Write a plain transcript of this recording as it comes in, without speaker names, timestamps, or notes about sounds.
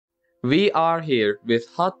We are here with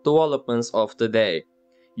hot developments of the day.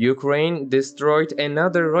 Ukraine destroyed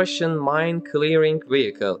another Russian mine-clearing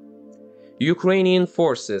vehicle. Ukrainian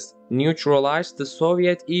forces neutralized the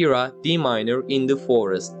Soviet-era deminer in the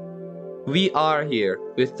forest. We are here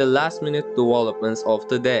with the last-minute developments of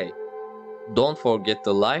the day. Don't forget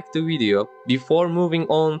to like the video before moving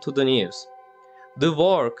on to the news. The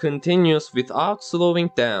war continues without slowing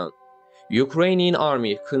down. Ukrainian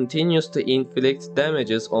army continues to inflict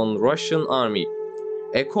damages on Russian army.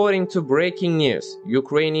 According to breaking news,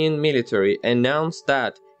 Ukrainian military announced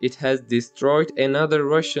that it has destroyed another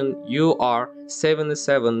Russian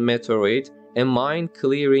UR-77 Meteorite, a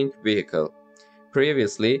mine-clearing vehicle.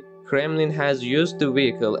 Previously, Kremlin has used the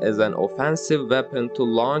vehicle as an offensive weapon to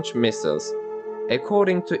launch missiles.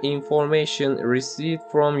 According to information received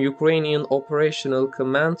from Ukrainian Operational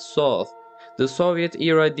Command South, the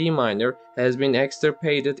Soviet-era deminer has been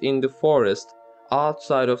extirpated in the forest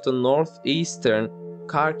outside of the northeastern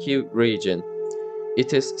Kharkiv region.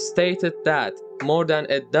 It is stated that more than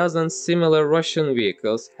a dozen similar Russian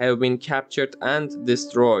vehicles have been captured and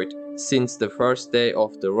destroyed since the first day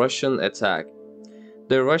of the Russian attack.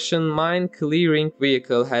 The Russian mine-clearing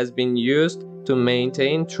vehicle has been used to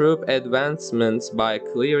maintain troop advancements by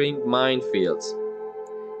clearing minefields.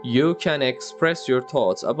 You can express your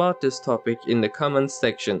thoughts about this topic in the comments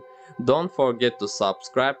section. Don't forget to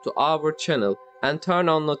subscribe to our channel and turn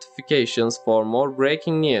on notifications for more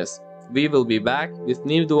breaking news. We will be back with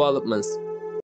new developments.